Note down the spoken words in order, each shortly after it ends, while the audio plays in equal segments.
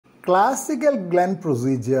classical Glenn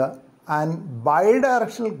procedure and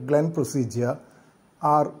bidirectional Glenn procedure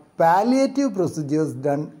are palliative procedures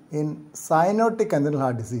done in cyanotic congenital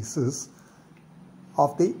heart diseases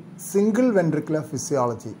of the single ventricular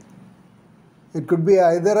physiology. It could be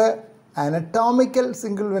either an anatomical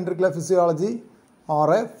single ventricular physiology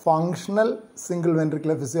or a functional single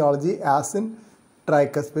ventricular physiology, as in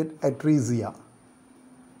tricuspid atresia.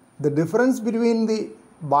 The difference between the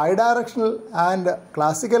bidirectional and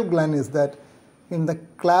classical Glenn is that in the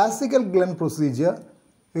classical Glenn procedure,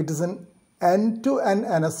 it is an end-to-end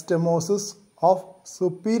anastomosis of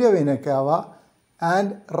superior vena cava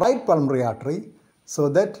and right pulmonary artery, so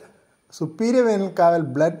that superior vena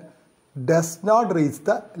caval blood does not reach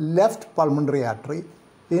the left pulmonary artery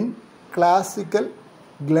in classical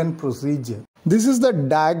Glenn procedure. This is the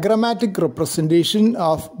diagrammatic representation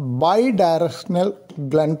of bidirectional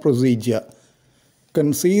Glenn procedure. You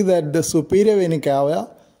can see that the superior vena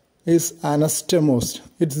cava is anastomosed.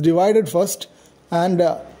 It's divided first, and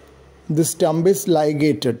this stump is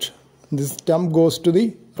ligated. This stump goes to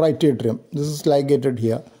the right atrium. This is ligated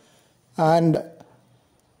here. And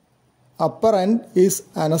upper end is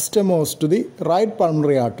anastomosed to the right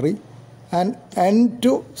pulmonary artery and end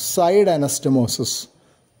to side anastomosis.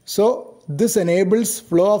 So this enables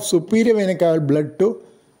flow of superior vena cava blood to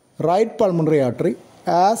right pulmonary artery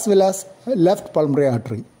as well as left pulmonary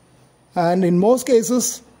artery. And in most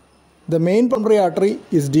cases, the main pulmonary artery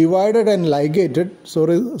is divided and ligated so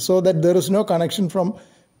that there is no connection from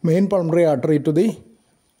main pulmonary artery to the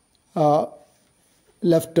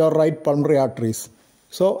left or right pulmonary arteries.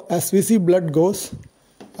 So SVC blood goes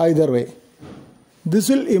either way. This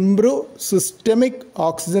will improve systemic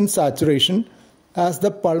oxygen saturation as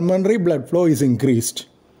the pulmonary blood flow is increased.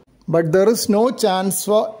 But there is no chance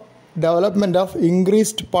for development of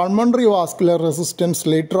increased pulmonary vascular resistance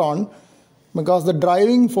later on, because the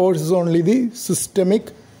driving force is only the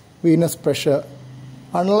systemic venous pressure.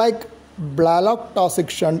 Unlike blaloctosic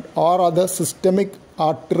shunt or other systemic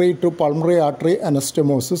artery to pulmonary artery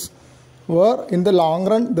anastomosis, where in the long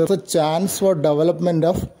run there is a chance for development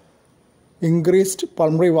of increased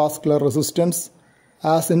pulmonary vascular resistance,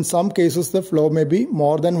 as in some cases the flow may be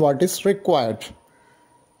more than what is required.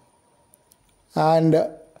 And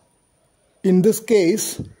in this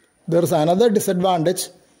case, there is another disadvantage.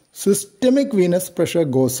 Systemic venous pressure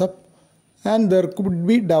goes up and there could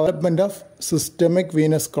be development of systemic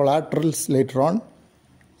venous collaterals later on,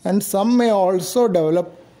 and some may also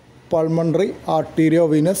develop pulmonary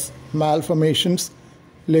arteriovenous malformations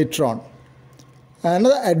later on.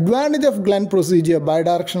 Another advantage of Glenn procedure,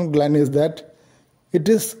 bidirectional Glenn, is that it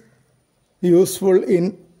is useful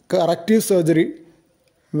in corrective surgery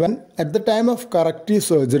when at the time of corrective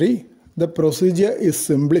surgery the procedure is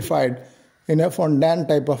simplified in a Fontan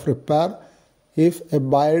type of repair if a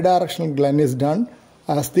bidirectional Glenn is done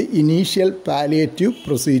as the initial palliative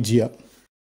procedure.